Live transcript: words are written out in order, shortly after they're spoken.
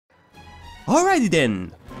Alrighty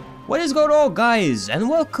then, what is going on guys, and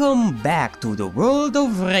welcome back to the world of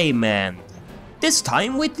Rayman. This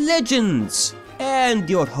time with Legends, and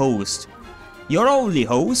your host, your only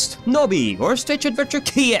host, Noby, or Stretch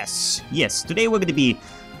AdventureKS. Yes, today we're gonna be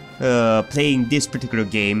playing this particular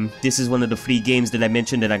game. This is one of the free games that I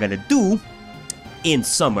mentioned that I'm gonna do in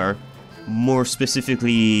summer. More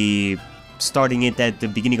specifically, starting it at the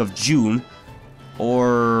beginning of June.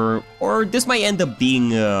 Or this might end up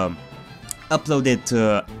being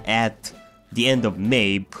uploaded at the end of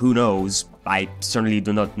May. Who knows? I certainly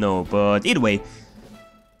do not know. But either way,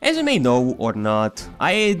 as you may know or not,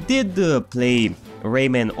 I did play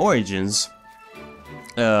Rayman Origins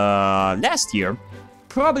last year.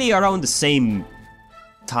 Probably around the same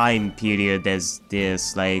time period as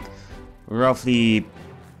this, like roughly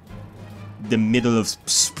the middle of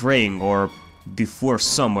spring or before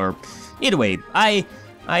summer. Either way, I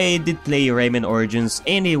did play Rayman Origins,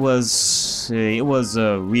 and it was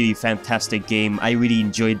a really fantastic game. I really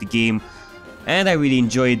enjoyed the game, and I really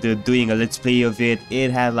enjoyed doing a let's play of it.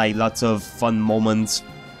 It had like lots of fun moments.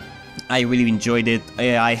 I really enjoyed it.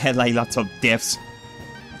 I had like lots of deaths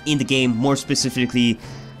in the game, more specifically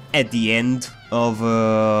at the end of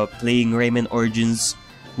playing Rayman Origins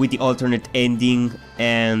with the alternate ending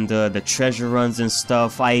and the treasure runs and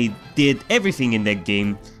stuff. I did everything in that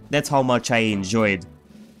game. That's how much I enjoyed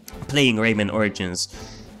playing Rayman Origins.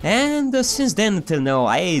 And since then until now,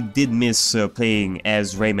 I did miss playing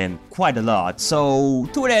as Rayman quite a lot. So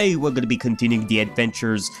today we're gonna be continuing the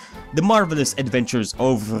adventures, the marvelous adventures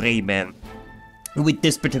of Rayman with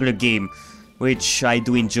this particular game, which I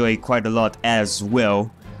do enjoy quite a lot as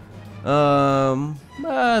well. Yeah,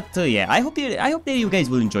 I hope that you guys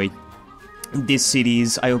will enjoy this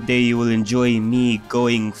series. I hope that you will enjoy me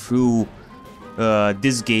going through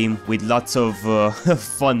this game with lots of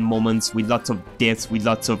fun moments, with lots of deaths, with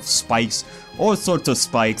lots of spikes, all sorts of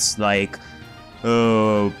spikes, like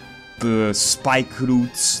spike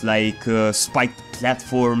routes, like spiked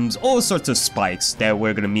platforms, all sorts of spikes that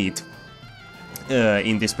we're gonna meet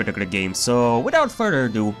in this particular game. So without further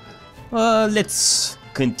ado, let's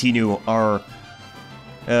continue our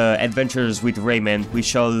adventures with Rayman. We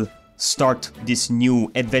shall start this new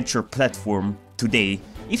adventure platform today.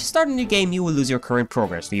 If you start a new game, you will lose your current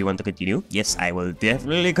progress. Do you want to continue? Yes, I will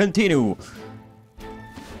definitely continue.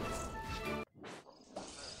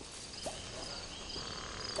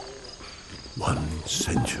 One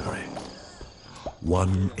century.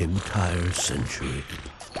 One entire century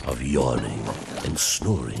of yawning and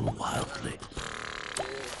snoring wildly.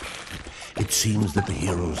 It seems that the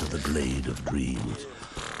heroes of the Glade of Dreams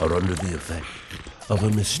are under the effect of a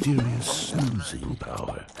mysterious snoozing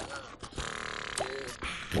power.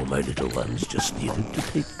 Well, my little ones just needed to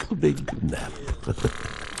take a big nap.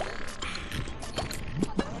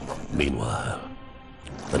 Meanwhile,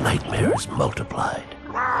 the nightmares multiplied.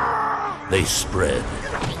 They spread.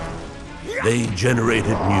 They generated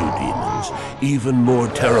new demons, even more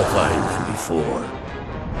terrifying than before.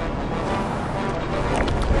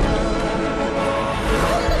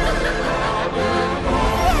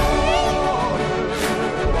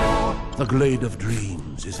 The Glade of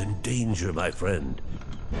Dreams is in danger, my friend.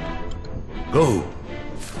 Go!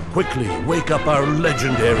 Quickly, wake up our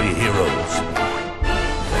legendary heroes!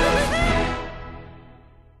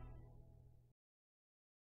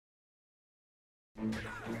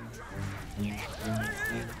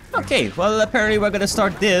 Okay, well apparently we're gonna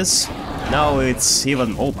start this. Now it's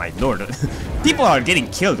even... oh my lord. People are getting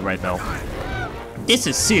killed right now. This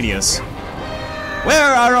is serious.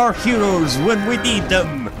 Where are our heroes when we need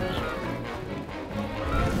them?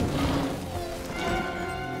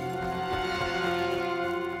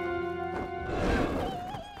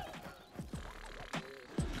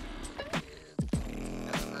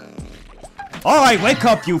 Alright, wake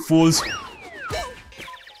up, you fools!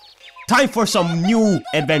 Time for some new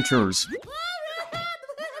adventures!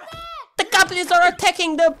 The goblins are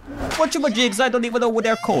attacking the whatchamajigs. I don't even know what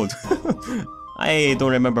they're called. I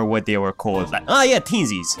don't remember what they were called. Like, yeah,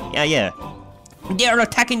 Teensies. Yeah. They are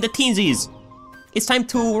attacking the Teensies! It's time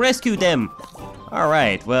to rescue them!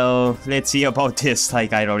 Alright, well, let's see about this.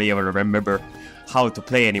 Like, I don't even remember how to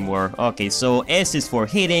play anymore. Okay, so S is for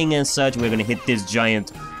hitting and such. We're gonna hit this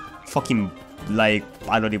giant fucking... like,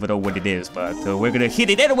 I don't even know what it is, but we're gonna hit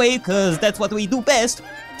it anyway, because that's what we do best.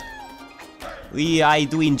 I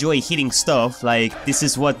do enjoy hitting stuff. Like, this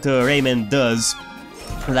is what Rayman does,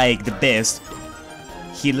 like, the best.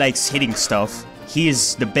 He likes hitting stuff. He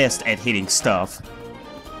is the best at hitting stuff,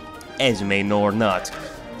 as you may know or not.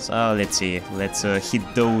 So, let's see. Let's hit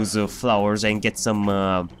those flowers and get some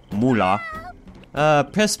moolah.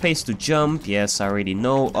 Press space to jump. Yes, I already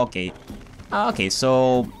know. Okay. Okay,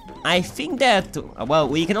 so I think that, well,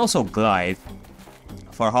 we can also glide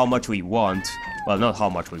for how much we want. Well, not how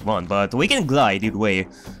much we want, but we can glide either way.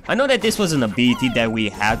 I know that this was an ability that we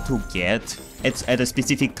had to get at a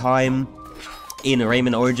specific time in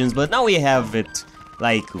Rayman Origins, but now we have it,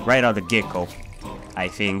 like, right out of the get-go, I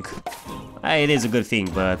think. It is a good thing,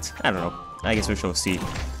 but I don't know. I guess we shall see.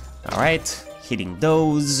 Alright, hitting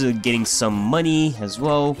those, getting some money as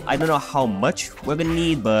well. I don't know how much we're gonna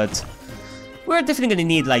need, but we're definitely gonna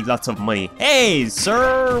need, like, lots of money. Hey,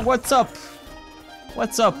 sir, what's up?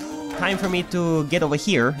 What's up? Time for me to get over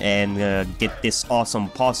here and get this awesome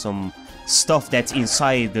possum stuff that's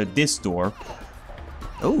inside this door.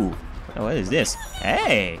 Oh, what is this?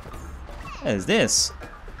 Hey, what is this?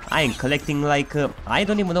 I am collecting, like, I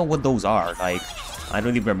don't even know what those are. Like, I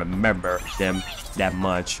don't even remember them that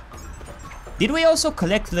much. Did we also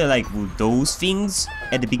collect, like, those things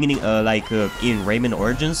at the beginning, in Rayman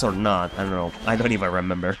Origins or not? I don't know. I don't even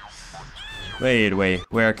remember. Wait,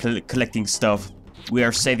 we're collecting stuff. We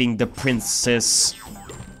are saving the princess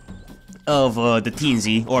of the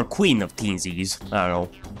Teensy, or queen of Teensies. I don't know.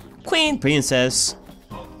 Queen, princess,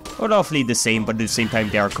 or roughly the same, but at the same time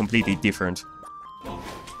they are completely different.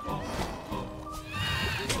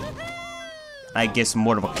 I guess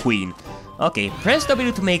more of a queen. Okay, press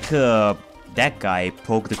W to make that guy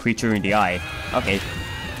poke the creature in the eye. Okay,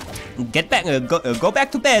 get back. Go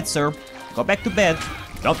back to bed, sir. Go back to bed.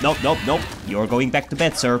 Nope. You're going back to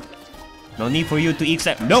bed, sir. No need for you to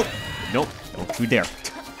accept. Nope. Don't you dare.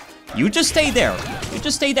 You just stay there. You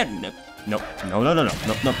just stay there. No.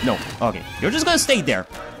 Okay, you're just gonna stay there.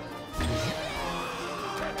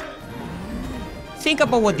 Think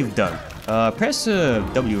about what you've done. Press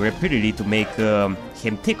W repeatedly to make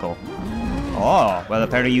him tickle. Oh, well,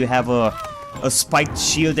 apparently you have a spiked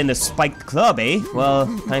shield and a spiked club, eh? Well,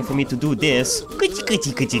 time for me to do this. There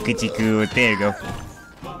you go.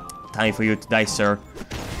 Time for you to die, sir.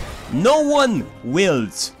 No one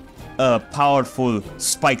wields a powerful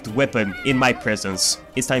spiked weapon in my presence.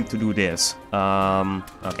 It's time to do this.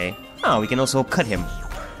 Okay. Oh, we can also cut him.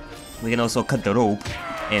 We can also cut the rope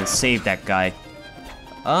and save that guy.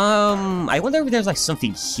 I wonder if there's like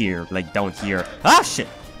something here, like down here. Ah, shit!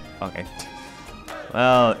 Okay.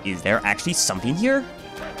 Well, is there actually something here?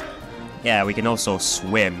 Yeah, we can also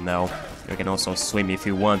swim now. We can also swim if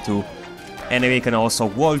you want to. And we can also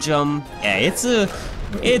wall jump. Yeah,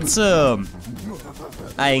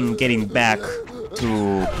 I'm getting back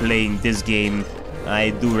to playing this game. I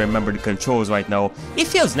do remember the controls right now. It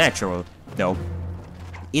feels natural, though.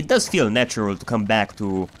 It does feel natural to come back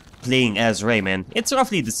to playing as Rayman. It's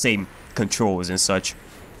roughly the same controls and such,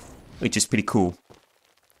 which is pretty cool.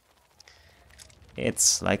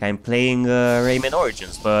 It's like I'm playing Rayman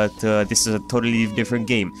Origins, but this is a totally different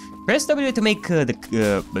game. Press W to make to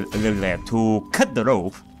cut the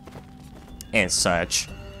rope and such.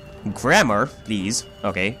 Grammar, please.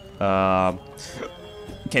 Okay.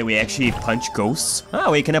 Can we actually punch ghosts?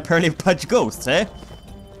 Ah, we can apparently punch ghosts, eh?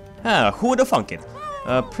 Ah, who would've thunk it?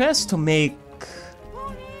 Press to make.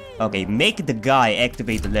 Okay, make the guy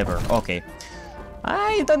activate the lever. Okay.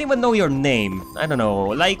 I don't even know your name. I don't know.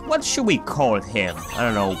 Like, what should we call him? I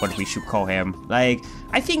don't know what we should call him. Like,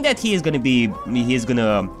 I think that he is gonna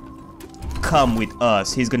come with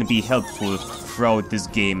us. He's gonna be helpful throughout this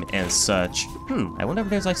game and such. I wonder if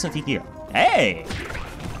there's like something here. Hey!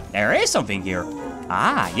 There is something here.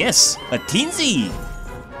 Ah, yes! A Teensy!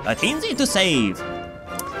 A Teensy to save!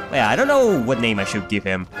 Well, I don't know what name I should give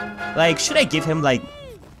him. Like, should I give him like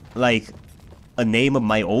a name of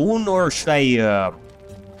my own, or should I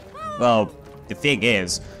well, the thing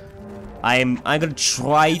is, I'm gonna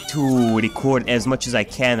try to record as much as I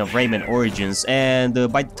can of Rayman Origins, and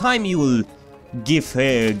by the time you will give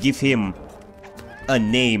him a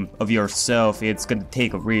name of yourself, it's gonna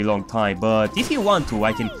take a really long time. But if you want to,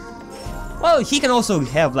 I can. Well, he can also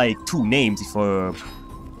have like 2 names if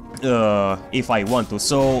I want to.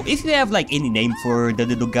 So if you have like any name for the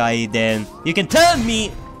little guy, then you can tell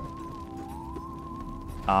me.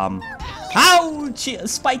 Ouch!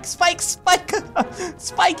 Spike! Spiky!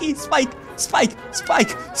 Spike!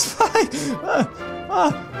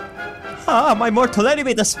 My mortal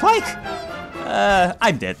enemy, the Spike!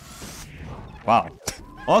 I'm dead. Wow.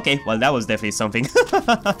 Okay, well that was definitely something.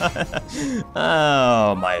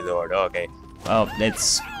 Oh my lord, okay. Well,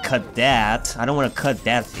 let's cut that. I don't want to cut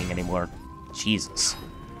that thing anymore. Jesus.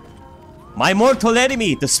 My mortal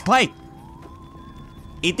enemy, the Spike!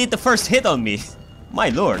 It did the first hit on me. My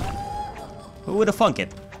lord. Who would have thunk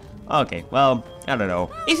it? Okay, well, I don't know.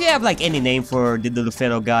 If you have like any name for the little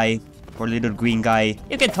fellow guy, or little green guy,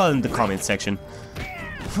 you can tell in the comment section.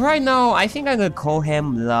 Right now, I think I'm gonna call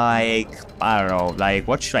him like, I don't know, like,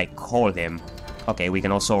 what should I call him? Okay, we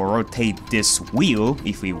can also rotate this wheel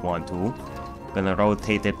if we want to. Gonna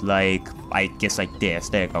rotate it like, I guess like this,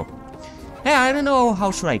 there you go. Yeah, I don't know,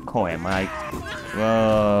 how should I call him? Like,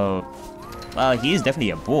 well, he is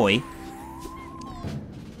definitely a boy.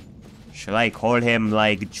 Should I call him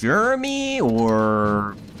like Jeremy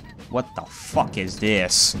or what the fuck is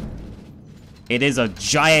this? It is a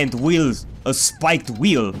giant wheel, a spiked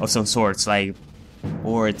wheel of some sorts, like,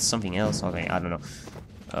 or it's something else. Okay, I don't know.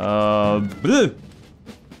 Bleh.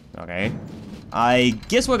 Okay, I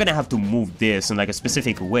guess we're gonna have to move this in like a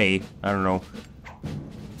specific way. I don't know.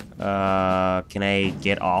 Can I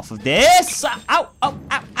get off of this? Ow! Ow!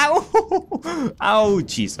 Ow! Ow! Ow!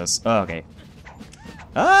 Jesus. Okay.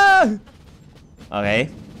 Ah! Okay.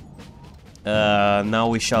 Now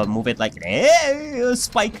we shall move it like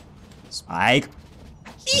spike. Spike.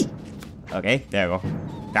 Hee! Okay, there we go.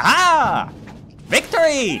 Ah!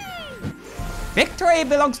 Victory! Victory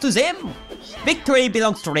belongs to Zim! Victory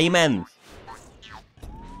belongs to Rayman!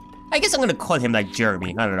 I guess I'm gonna call him like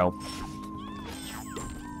Jeremy, I don't know.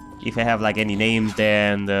 If I have like any names,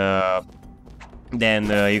 then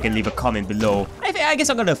you can leave a comment below. I guess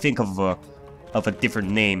I'm gonna think of a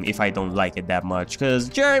different name if I don't like it that much. Cause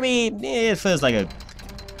Jeremy, it feels like a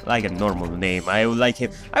normal name. I would like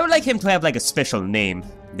him to have like a special name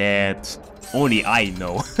that only I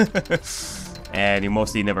know. And you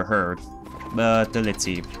mostly never heard. But let's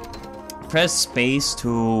see. Press space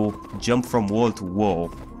to jump from wall to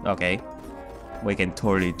wall. Okay. We can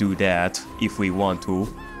totally do that if we want to.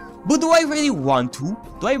 But do I really want to?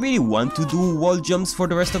 Do I really want to do wall jumps for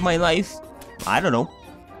the rest of my life? I don't know.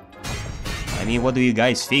 I mean, what do you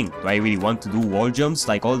guys think? Do I really want to do wall jumps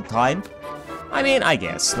like all the time? I mean, I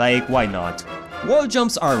guess. Like, why not? Wall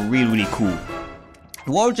jumps are really cool.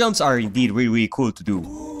 Wall jumps are indeed really cool to do.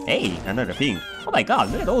 Hey, another thing. Oh my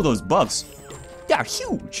god, look at all those bugs. They are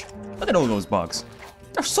huge. Look at all those bugs.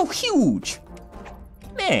 They're so huge.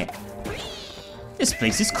 Man. This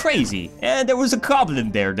place is crazy. And there was a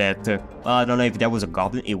goblin there that... I don't know if that was a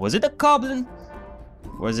goblin. Was it a goblin?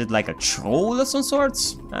 Was it like a troll of some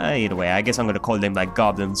sorts? Either way, I guess I'm gonna call them like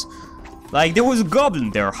goblins. Like, there was a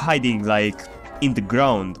goblin there hiding like in the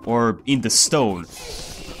ground or in the stone.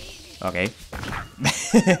 Okay.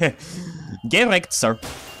 Get wrecked, sir.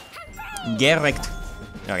 Get wrecked.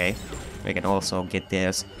 Okay. We can also get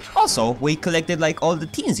this. Also, we collected like all the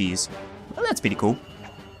Teensies. Well, that's pretty cool.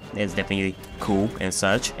 That's definitely cool and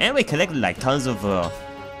such. And we collected like tons of oh,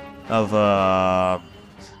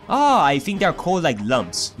 I think they're called like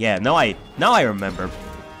lumps. Yeah, now I remember.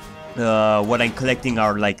 What I'm collecting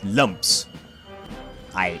are like lumps.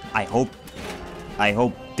 I hope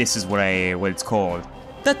this is what it's called.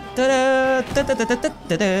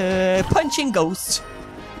 Punching ghosts.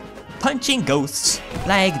 Punching ghosts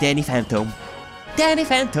like Danny Phantom. Danny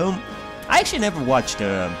Phantom. I actually never watched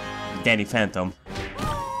Danny Phantom.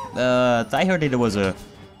 I heard it was a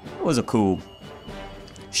cool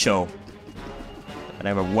show. I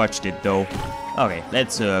never watched it though. Okay,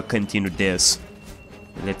 let's continue this.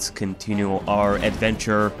 Let's continue our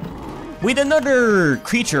adventure with another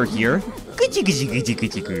creature here.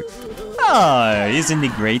 Ah, isn't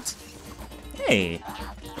it great? Hey,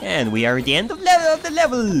 and we are at the end of the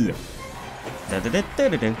level.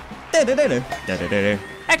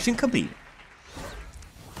 Action complete.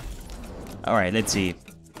 Alright, let's see.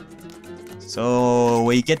 So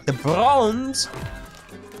we get the bronze.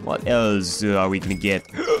 What else are we gonna get?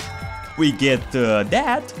 We get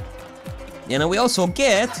that. And we also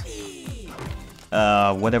get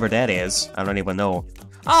whatever that is. I don't even know.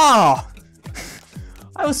 Oh!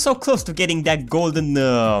 I was so close to getting that golden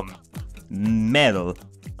medal.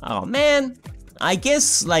 Oh man. I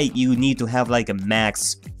guess like you need to have like a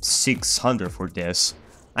max 600 for this.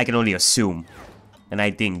 I can only assume. And I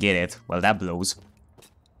didn't get it. Well, that blows.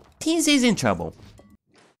 Teensies in trouble.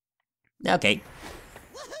 Okay.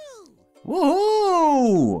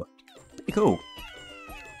 Woohoo! Pretty cool.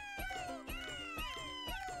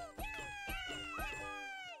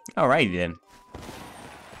 Alright then.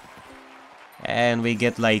 And we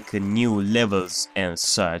get like new levels and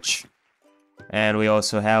such. And we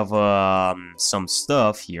also have some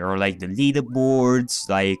stuff here, like the leaderboards,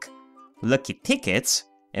 like lucky tickets.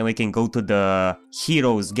 And we can go to the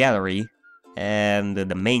heroes gallery and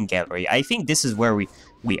the main gallery. I think this is where we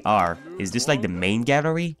are. Is this like the main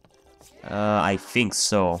gallery? I think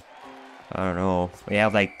so. I don't know. We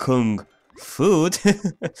have like Kung food.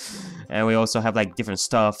 And we also have like different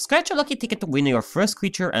stuff. Scratch a lucky ticket to win your first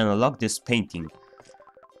creature and unlock this painting.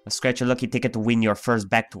 Scratch a lucky ticket to win your first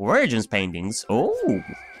Back to Origins paintings. Oh!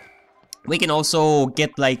 We can also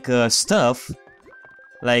get like stuff.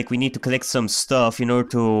 Like we need to collect some stuff in order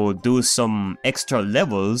to do some extra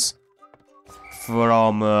levels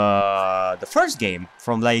from the first game,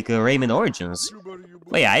 from like Rayman Origins.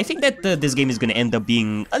 But yeah, I think that this game is gonna end up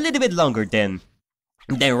being a little bit longer than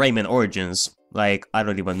Rayman Origins. Like, I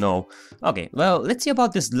don't even know. Okay, well, let's see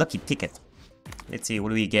about this lucky ticket. Let's see, what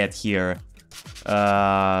do we get here?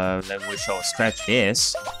 Then we shall scratch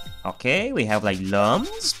this. Okay, we have like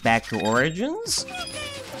lums, back to Origins.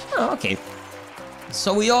 Oh, okay.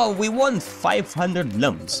 So we won 500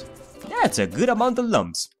 lums. That's a good amount of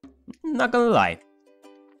lums. Not gonna lie.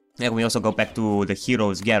 And we also go back to the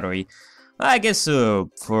Heroes Gallery. I guess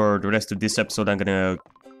for the rest of this episode I'm gonna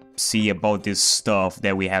see about this stuff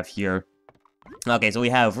that we have here. Okay, so we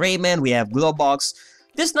have Rayman, we have Globox.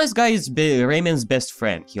 This nice guy is Rayman's best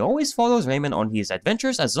friend. He always follows Rayman on his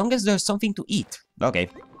adventures as long as there's something to eat. Okay,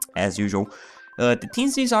 as usual. The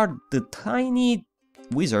Teensies are the tiny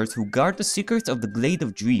wizards who guard the secrets of the Glade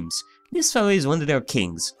of Dreams. This fellow is one of their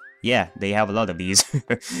kings. Yeah, they have a lot of these.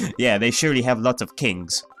 Yeah, they surely have lots of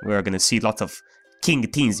kings. We're gonna see lots of King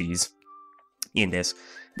Teensies in this.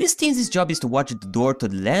 This Teensy's job is to watch the door to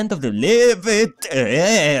the land of the living.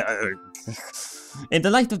 In the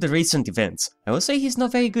light of the recent events, I will say he's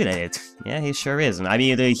not very good at it. Yeah, he sure isn't. I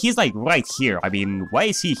mean, he's like right here. I mean, why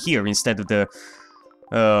is he here instead of the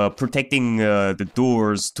protecting the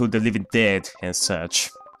doors to the living dead and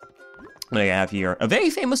such? I have here a very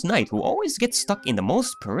famous knight who always gets stuck in the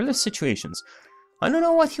most perilous situations. I don't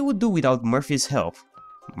know what he would do without Murphy's help.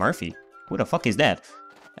 Murphy? Who the fuck is that?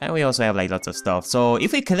 And we also have like lots of stuff. So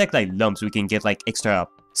if we collect like lumps, we can get like extra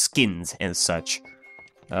skins and such.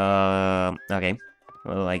 Okay.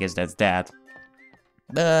 Well, I guess that's that.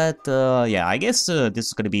 But, yeah, I guess this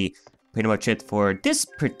is gonna be pretty much it for this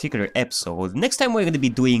particular episode. Next time we're gonna be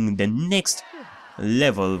doing the next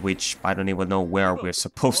level, which I don't even know where we're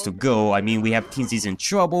supposed to go. I mean, we have Teensies in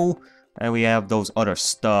trouble, and we have those other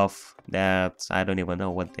stuff that I don't even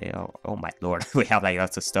know what they are. Oh my lord, we have like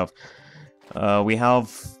lots of stuff. We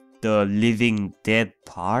have the Living Dead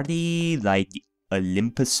Party, like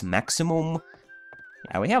Olympus Maximum.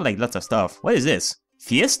 Yeah, we have like lots of stuff. What is this?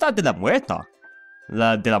 Fiesta de la Muerta.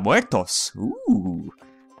 De la Muertos. Ooh.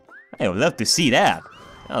 I would love to see that.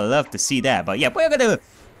 I would love to see that. But yeah, we're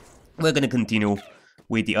gonna continue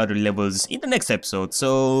with the other levels in the next episode.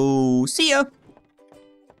 So see ya.